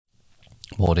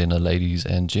Morena, ladies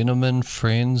and gentlemen,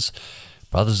 friends,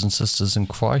 brothers and sisters in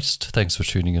Christ. Thanks for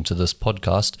tuning into this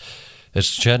podcast.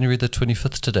 It's January the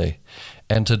 25th today,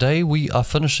 and today we are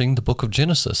finishing the book of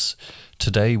Genesis.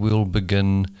 Today we'll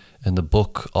begin in the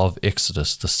book of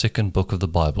Exodus, the second book of the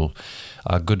Bible.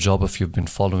 Good job if you've been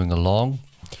following along.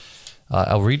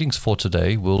 Our readings for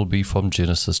today will be from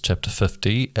Genesis chapter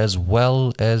 50 as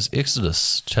well as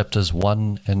Exodus chapters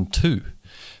 1 and 2.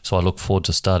 So I look forward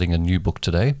to starting a new book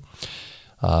today.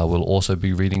 We'll also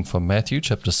be reading from Matthew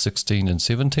chapter 16 and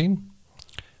 17,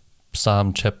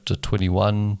 Psalm chapter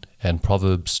 21, and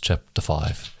Proverbs chapter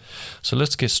 5. So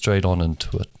let's get straight on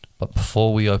into it. But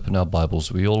before we open our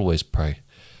Bibles, we always pray.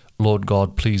 Lord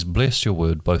God, please bless your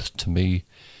word both to me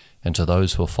and to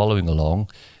those who are following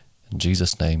along. In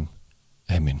Jesus' name,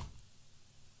 amen.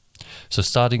 So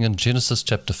starting in Genesis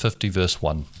chapter 50, verse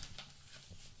 1.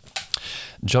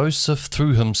 Joseph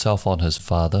threw himself on his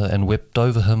father and wept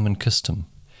over him and kissed him.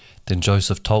 Then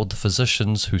Joseph told the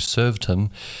physicians who served him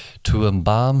to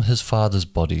embalm his father's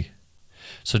body.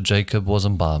 So Jacob was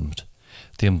embalmed.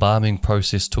 The embalming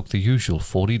process took the usual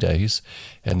 40 days,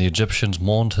 and the Egyptians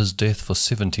mourned his death for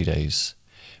 70 days.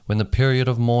 When the period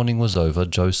of mourning was over,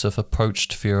 Joseph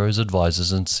approached Pharaoh's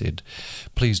advisers and said,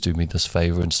 "Please do me this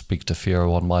favor and speak to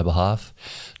Pharaoh on my behalf.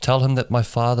 Tell him that my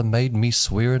father made me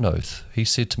swear an oath. He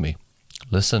said to me,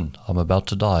 'Listen, I'm about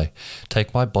to die.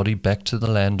 Take my body back to the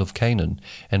land of Canaan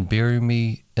and bury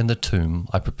me in the tomb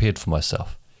I prepared for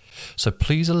myself. So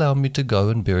please allow me to go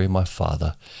and bury my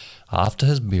father. After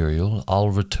his burial, I'll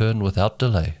return without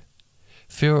delay.'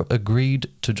 Pharaoh agreed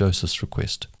to Joseph's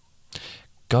request.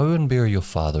 'Go and bury your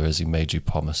father as he made you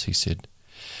promise,' he said.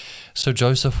 So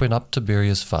Joseph went up to bury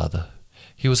his father.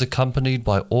 He was accompanied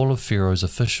by all of Pharaoh's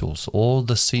officials, all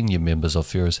the senior members of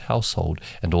Pharaoh's household,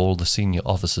 and all the senior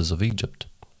officers of Egypt.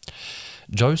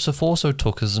 Joseph also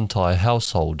took his entire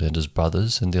household and his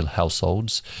brothers and their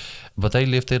households, but they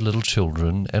left their little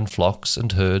children and flocks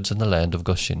and herds in the land of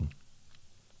Goshen.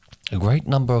 A great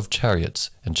number of chariots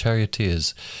and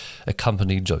charioteers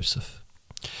accompanied Joseph.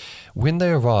 When they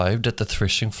arrived at the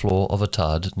threshing floor of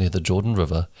Atad near the Jordan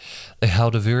River, they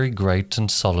held a very great and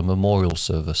solemn memorial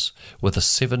service with a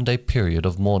 7-day period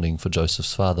of mourning for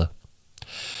Joseph's father.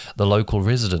 The local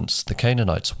residents, the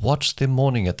Canaanites, watched them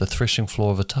mourning at the threshing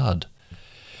floor of Atad.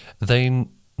 Then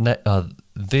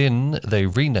they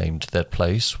renamed that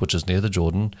place, which is near the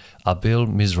Jordan, Abel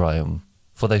Mizraim,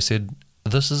 for they said,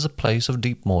 "This is a place of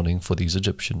deep mourning for these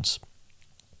Egyptians."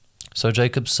 So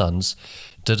Jacob's sons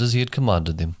did as he had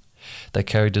commanded them. They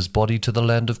carried his body to the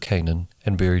land of Canaan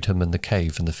and buried him in the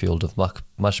cave in the field of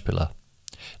Machpelah,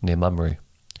 near Mamre.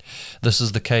 This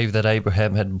is the cave that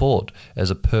Abraham had bought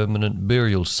as a permanent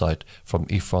burial site from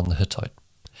Ephron the Hittite.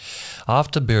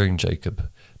 After burying Jacob,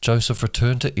 Joseph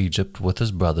returned to Egypt with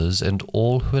his brothers and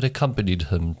all who had accompanied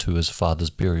him to his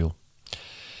father's burial.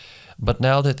 But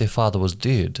now that their father was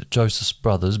dead, Joseph's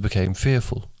brothers became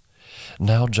fearful.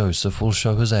 "Now Joseph will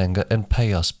show his anger and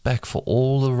pay us back for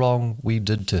all the wrong we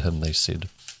did to him," they said.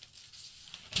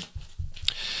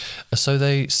 So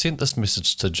they sent this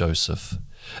message to Joseph.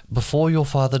 "Before your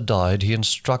father died, he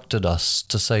instructed us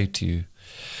to say to you,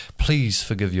 'Please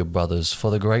forgive your brothers for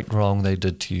the great wrong they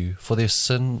did to you, for their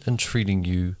sin in treating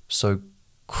you so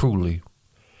cruelly.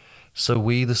 So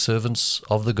we, the servants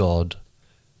of the God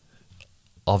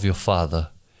of your father,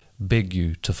 beg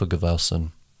you to forgive our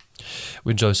sin.'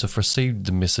 When Joseph received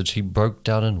the message, he broke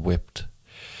down and wept.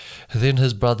 Then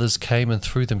his brothers came and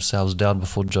threw themselves down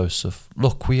before Joseph.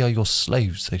 'Look, we are your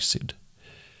slaves,' they said.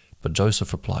 But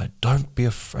Joseph replied, 'Don't be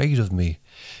afraid of me.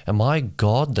 Am I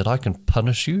God that I can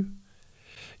punish you?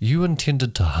 You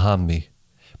intended to harm me,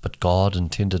 but God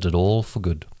intended it all for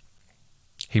good.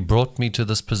 He brought me to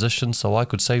this position so I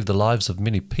could save the lives of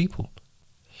many people.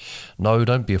 No,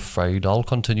 don't be afraid. I'll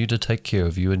continue to take care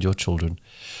of you and your children.'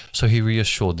 So he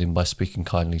reassured them by speaking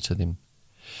kindly to them.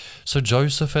 So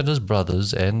Joseph and his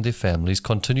brothers and their families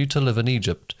continued to live in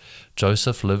Egypt.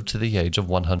 Joseph lived to the age of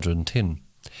 110.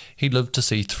 He lived to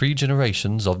see 3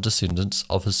 generations of descendants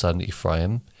of his son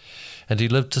Ephraim, and he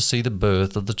lived to see the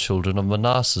birth of the children of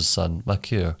Manasseh's son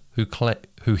Machir,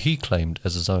 who he claimed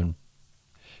as his own.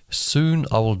 'Soon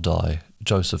I will die,'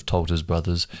 Joseph told his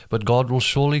brothers, 'but God will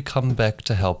surely come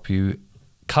to help you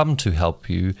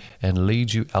and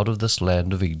lead you out of this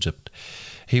land of Egypt.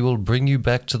 He will bring you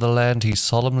back to the land he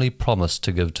solemnly promised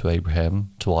to give to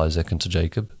Abraham, to Isaac, and to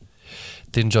Jacob.'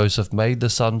 Then Joseph made the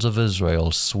sons of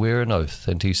Israel swear an oath,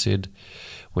 and he said,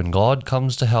 'When God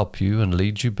comes to help you and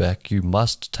lead you back, you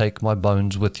must take my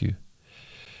bones with you.'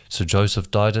 So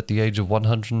Joseph died at the age of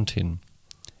 110.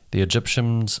 The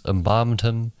Egyptians embalmed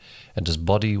him, and his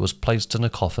body was placed in a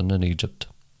coffin in Egypt.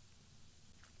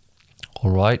 All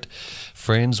right,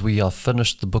 friends, we are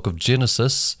finished the book of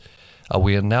Genesis.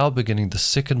 We are now beginning the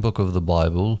second book of the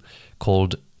Bible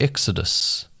called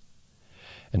Exodus.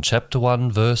 And chapter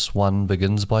 1, verse 1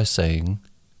 begins by saying,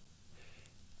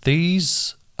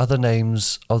 "These are the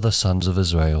names of the sons of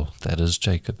Israel," that is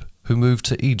Jacob, "who moved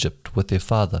to Egypt with their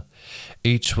father,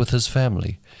 each with his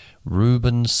family,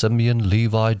 Reuben, Simeon,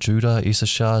 Levi, Judah,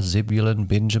 Issachar, Zebulun,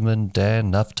 Benjamin, Dan,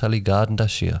 Naphtali, Gad, and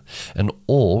Asher. In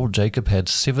all, Jacob had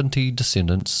 70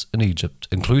 descendants in Egypt,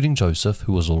 including Joseph,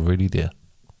 who was already there.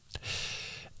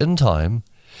 In time,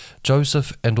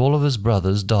 Joseph and all of his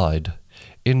brothers died,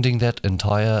 ending that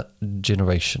entire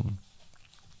generation.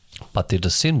 But their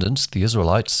descendants, the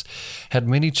Israelites, had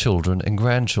many children and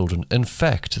grandchildren. In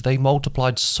fact, they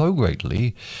multiplied so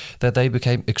greatly that they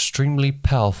became extremely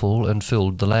powerful and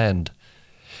filled the land.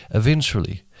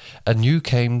 Eventually, a new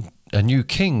king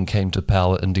came to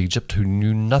power in Egypt who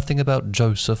knew nothing about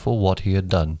Joseph or what he had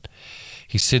done.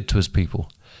 He said to his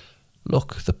people,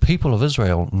 "Look, the people of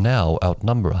Israel now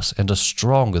outnumber us and are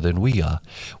stronger than we are.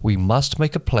 We must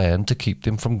make a plan to keep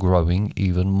them from growing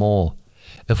even more.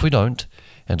 If we don't,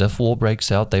 and if war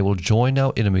breaks out, they will join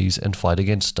our enemies and fight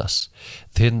against us.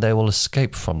 Then they will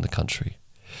escape from the country."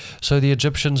 So the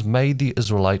Egyptians made the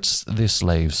Israelites their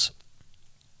slaves.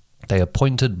 They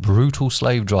appointed brutal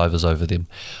slave drivers over them,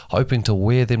 hoping to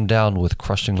wear them down with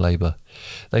crushing labor.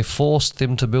 They forced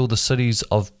them to build the cities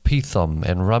of Pithom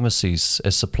and Ramesses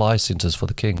as supply centers for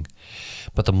the king.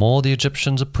 But the more the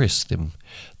Egyptians oppressed them,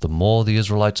 the more the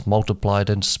Israelites multiplied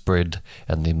and spread,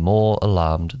 and the more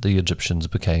alarmed the Egyptians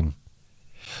became.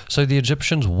 So the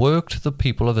Egyptians worked the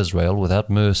people of Israel without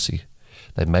mercy.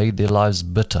 They made their lives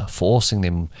bitter, forcing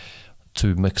them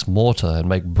to mix mortar and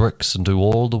make bricks and do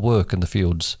all the work in the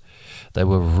fields. They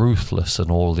were ruthless in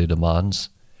all their demands.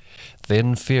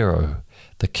 Then Pharaoh,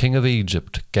 the king of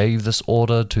Egypt, gave this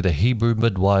order to the Hebrew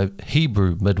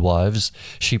midwives,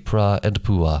 Shiphrah and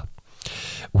Puah.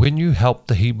 "When you help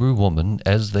the Hebrew woman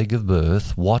as they give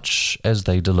birth, watch as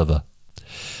they deliver.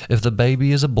 If the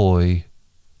baby is a boy,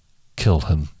 kill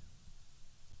him.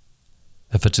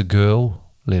 If it's a girl,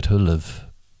 let her live."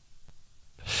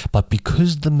 But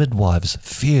because the midwives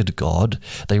feared God,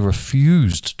 they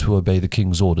refused to obey the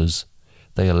king's orders.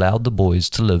 They allowed the boys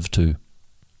to live too.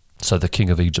 So the king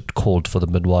of Egypt called for the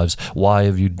midwives. "Why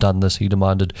have you done this?" he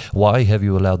demanded. "Why have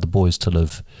you allowed the boys to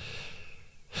live?"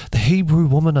 "The Hebrew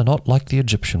women are not like the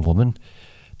Egyptian women,"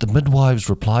 the midwives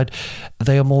replied.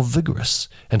 "They are more vigorous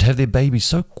and have their babies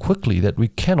so quickly that we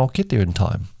cannot get there in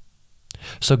time."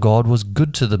 So God was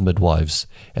good to the midwives,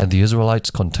 and the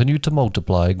Israelites continued to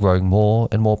multiply, growing more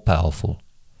and more powerful.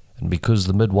 And because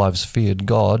the midwives feared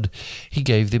God, he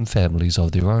gave them families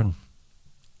of their own.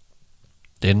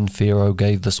 Then Pharaoh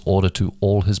gave this order to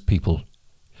all his people: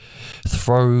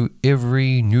 "Throw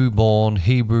every newborn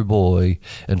Hebrew boy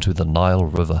into the Nile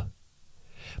River,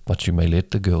 but you may let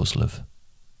the girls live."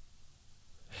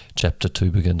 Chapter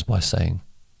 2 begins by saying,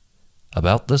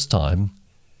 "About this time,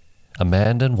 a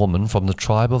man and woman from the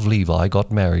tribe of Levi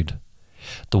got married.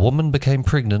 The woman became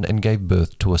pregnant and gave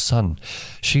birth to a son.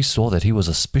 She saw that he was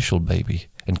a special baby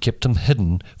and kept him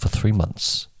hidden for 3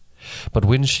 months. But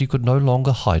when she could no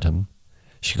longer hide him,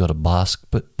 she got a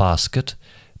basket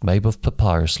made of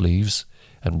papyrus leaves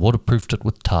and waterproofed it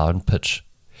with tar and pitch.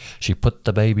 She put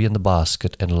the baby in the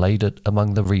basket and laid it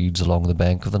among the reeds along the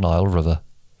bank of the Nile River.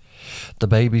 The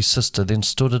baby's sister then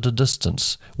stood at a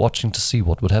distance, watching to see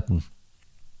what would happen.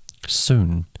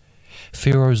 Soon,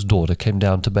 Pharaoh's daughter came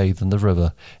down to bathe in the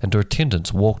river, and her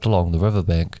attendants walked along the river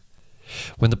bank.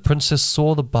 When the princess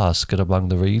saw the basket among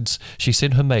the reeds, she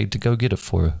sent her maid to go get it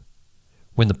for her.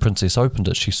 When the princess opened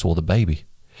it, she saw the baby.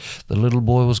 The little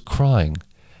boy was crying,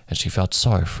 and she felt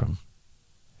sorry for him.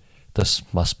 "This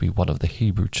must be one of the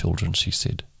Hebrew children," she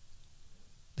said.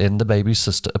 Then the baby's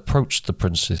sister approached the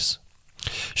princess.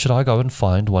 "Should I go and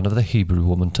find one of the Hebrew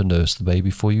women to nurse the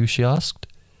baby for you?" she asked.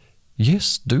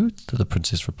 "Yes, do," the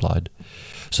princess replied.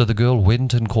 So the girl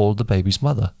went and called the baby's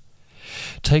mother.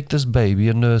 "Take this baby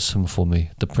and nurse him for me,"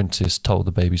 the princess told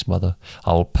the baby's mother.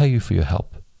 "I will pay you for your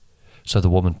help." So the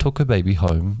woman took her baby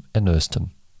home and nursed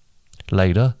him.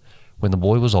 Later, when the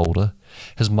boy was older,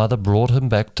 his mother brought him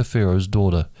back to Pharaoh's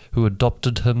daughter, who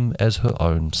adopted him as her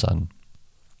own son.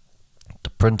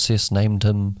 The princess named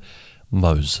him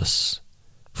Moses,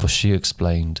 for she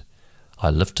explained, "I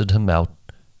lifted him out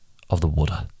of the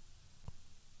water."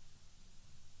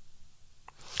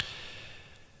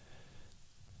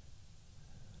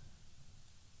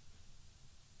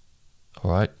 All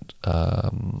right,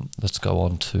 let's go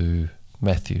on to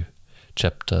Matthew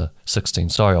chapter 16.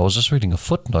 Sorry, I was just reading a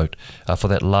footnote for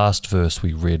that last verse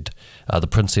we read. The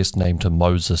princess named him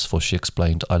Moses, for she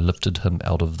explained, I lifted him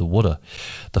out of the water.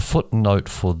 The footnote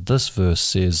for this verse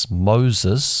says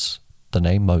Moses, the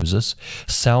name Moses,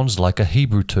 sounds like a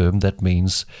Hebrew term that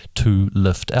means to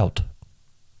lift out.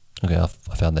 Okay, I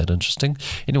found that interesting.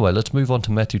 Anyway, let's move on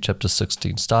to Matthew chapter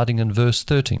 16, starting in verse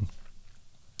 13.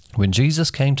 When Jesus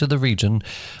came to the region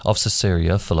of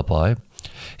Caesarea Philippi,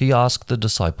 he asked the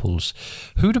disciples,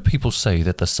 who do people say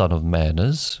that the Son of Man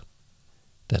is?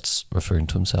 That's referring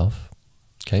to himself.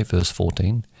 Okay, verse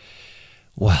 14.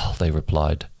 Well, they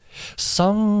replied,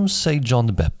 some say John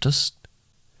the Baptist,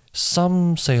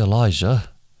 some say Elijah,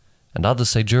 and others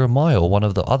say Jeremiah or one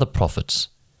of the other prophets.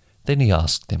 Then he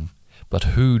asked them, but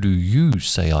who do you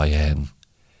say I am?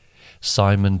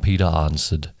 Simon Peter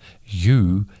answered,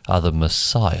 you are the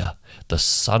Messiah, the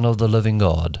Son of the living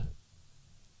God.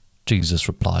 Jesus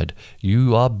replied,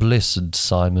 you are blessed,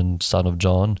 Simon, son of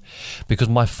John, because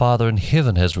my Father in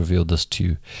heaven has revealed this to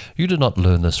you. You did not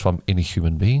learn this from any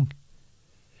human being.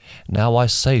 Now I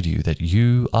say to you that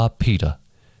you are Peter,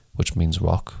 which means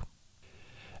rock.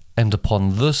 And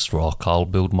upon this rock I'll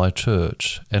build my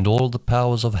church, and all the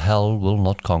powers of hell will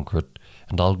not conquer it,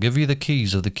 and I'll give you the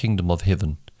keys of the kingdom of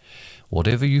heaven.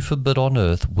 Whatever you forbid on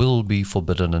earth will be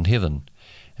forbidden in heaven,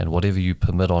 and whatever you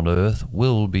permit on earth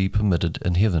will be permitted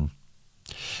in heaven.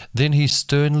 Then he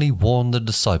sternly warned the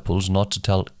disciples not to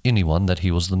tell anyone that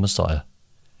he was the Messiah.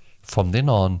 From then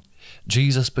on,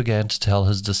 Jesus began to tell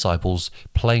his disciples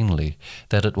plainly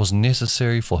that it was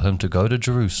necessary for him to go to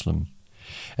Jerusalem,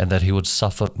 and that he would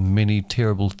suffer many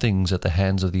terrible things at the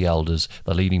hands of the elders,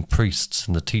 the leading priests,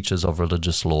 and the teachers of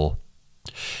religious law.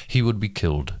 He would be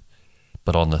killed,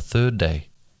 but on the third day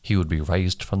he would be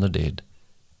raised from the dead.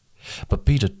 But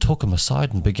Peter took him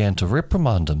aside and began to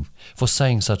reprimand him for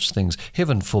saying such things.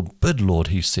 Heaven forbid, Lord,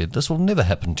 he said, this will never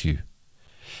happen to you.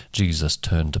 Jesus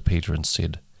turned to Peter and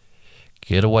said,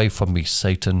 get away from me,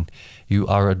 Satan. You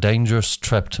are a dangerous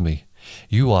trap to me.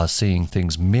 You are seeing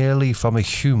things merely from a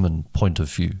human point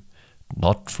of view,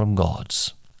 not from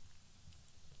God's.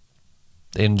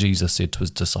 Then Jesus said to his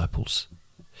disciples,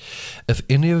 if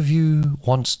any of you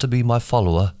wants to be my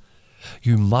follower,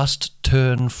 you must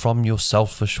turn from your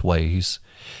selfish ways,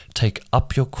 take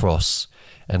up your cross,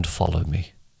 and follow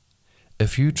me.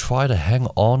 If you try to hang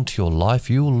on to your life,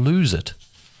 you will lose it.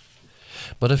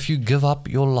 But if you give up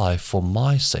your life for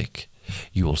my sake,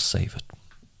 you will save it.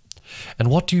 And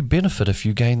what do you benefit if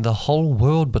you gain the whole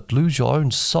world but lose your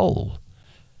own soul?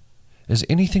 Is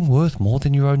anything worth more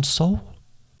than your own soul?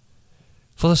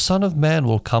 For the Son of Man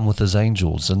will come with his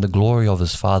angels in the glory of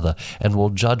his Father, and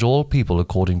will judge all people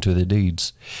according to their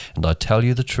deeds. And I tell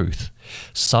you the truth,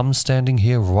 some standing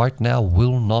here right now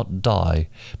will not die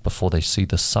before they see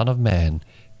the Son of Man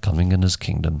coming in his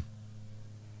kingdom.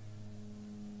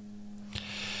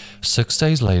 6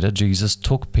 days later, Jesus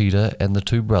took Peter and the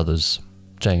two brothers,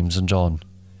 James and John,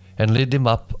 and led them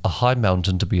up a high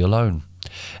mountain to be alone.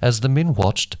 As the men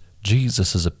watched,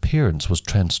 Jesus' appearance was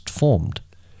transformed,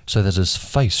 so that his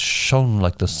face shone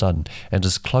like the sun, and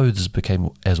his clothes became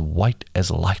as white as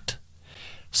light.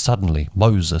 Suddenly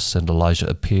Moses and Elijah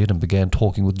appeared and began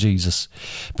talking with Jesus.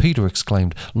 Peter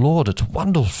exclaimed, Lord, it's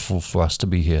wonderful for us to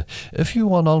be here. If you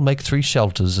want, I'll make 3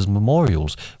 shelters as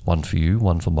memorials, one for you,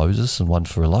 one for Moses, and one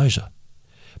for Elijah.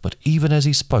 But even as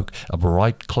he spoke, a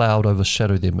bright cloud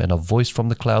overshadowed them, and a voice from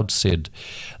the cloud said,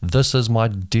 This is my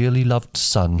dearly loved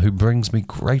Son, who brings me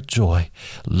great joy.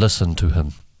 Listen to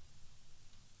him.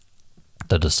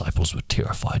 The disciples were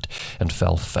terrified and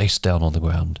fell face down on the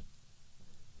ground.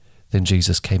 Then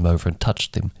Jesus came over and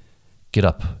touched them. Get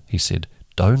up, he said.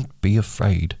 Don't be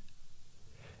afraid.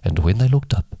 And when they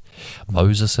looked up,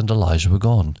 Moses and Elijah were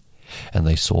gone, and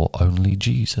they saw only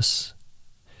Jesus.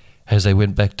 As they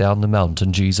went back down the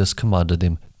mountain, Jesus commanded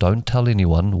them, Don't tell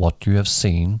anyone what you have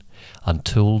seen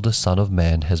until the Son of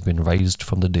Man has been raised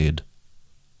from the dead.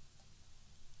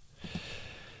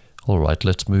 All right,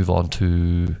 let's move on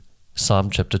to Psalm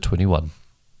chapter 21.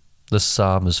 This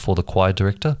psalm is for the choir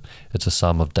director. It's a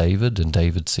psalm of David, and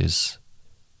David says,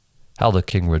 How the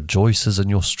king rejoices in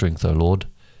your strength, O Lord.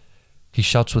 He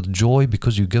shouts with joy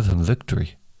because you give him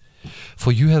victory.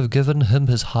 For you have given him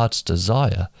his heart's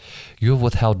desire. You have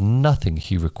withheld nothing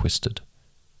he requested.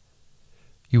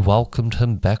 You welcomed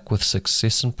him back with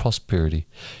success and prosperity.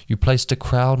 You placed a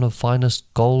crown of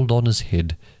finest gold on his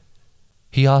head.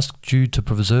 He asked you to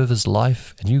preserve his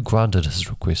life, and you granted his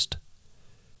request.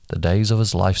 The days of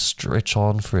his life stretch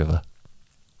on forever.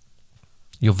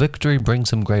 Your victory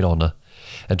brings him great honor,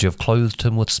 and you have clothed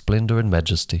him with splendor and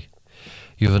majesty.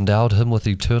 You have endowed him with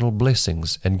eternal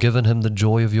blessings and given him the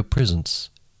joy of your presence.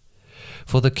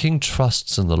 For the king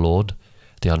trusts in the Lord.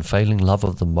 The unfailing love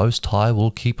of the Most High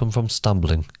will keep him from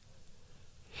stumbling.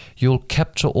 You'll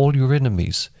capture all your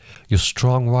enemies. Your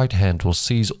strong right hand will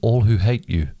seize all who hate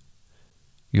you.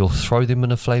 You'll throw them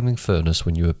in a flaming furnace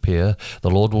when you appear. The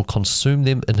Lord will consume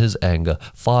them in his anger.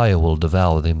 Fire will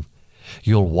devour them.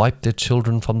 You'll wipe their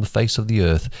children from the face of the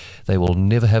earth. They will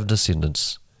never have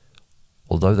descendants.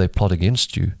 Although they plot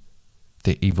against you,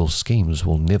 their evil schemes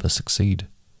will never succeed.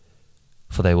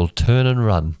 For they will turn and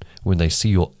run when they see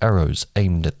your arrows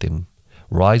aimed at them.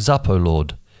 Rise up, O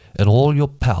Lord, in all your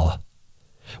power.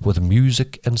 With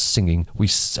music and singing we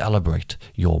celebrate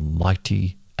your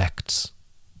mighty acts.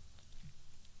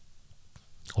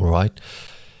 All right.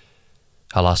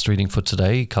 Our last reading for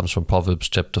today comes from Proverbs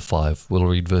chapter 5. We'll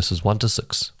read verses 1 to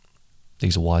 6.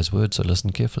 These are wise words, so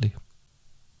listen carefully.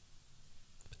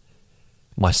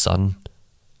 My son,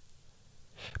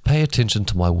 pay attention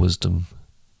to my wisdom.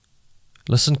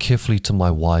 Listen carefully to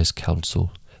my wise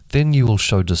counsel. Then you will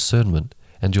show discernment,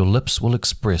 and your lips will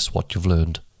express what you've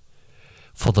learned.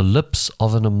 For the lips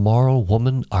of an immoral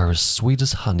woman are as sweet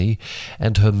as honey,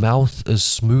 and her mouth is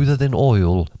smoother than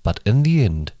oil, but in the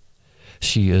end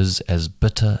she is as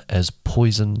bitter as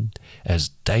poison, as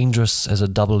dangerous as a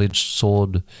double-edged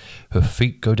sword. Her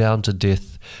feet go down to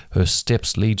death, her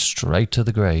steps lead straight to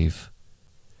the grave.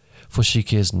 For she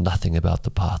cares nothing about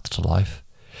the path to life.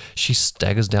 She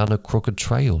staggers down a crooked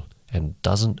trail and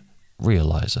doesn't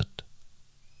realize it.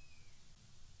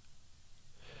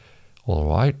 All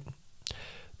right.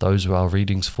 Those are our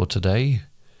readings for today.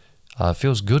 It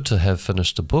feels good to have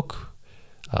finished the book.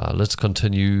 Let's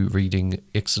continue reading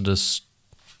Exodus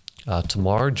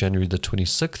tomorrow, January the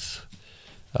 26th.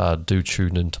 Do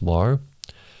tune in tomorrow,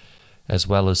 as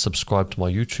well as subscribe to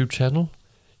my YouTube channel.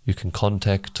 You can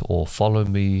contact or follow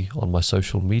me on my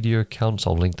social media accounts.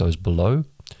 I'll link those below.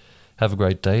 Have a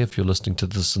great day if you're listening to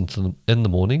this in the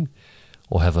morning,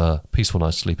 or have a peaceful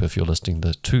night's sleep if you're listening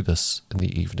to this in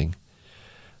the evening.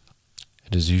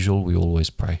 And as usual, we always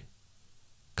pray.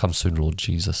 Come soon, Lord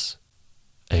Jesus.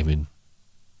 Amen.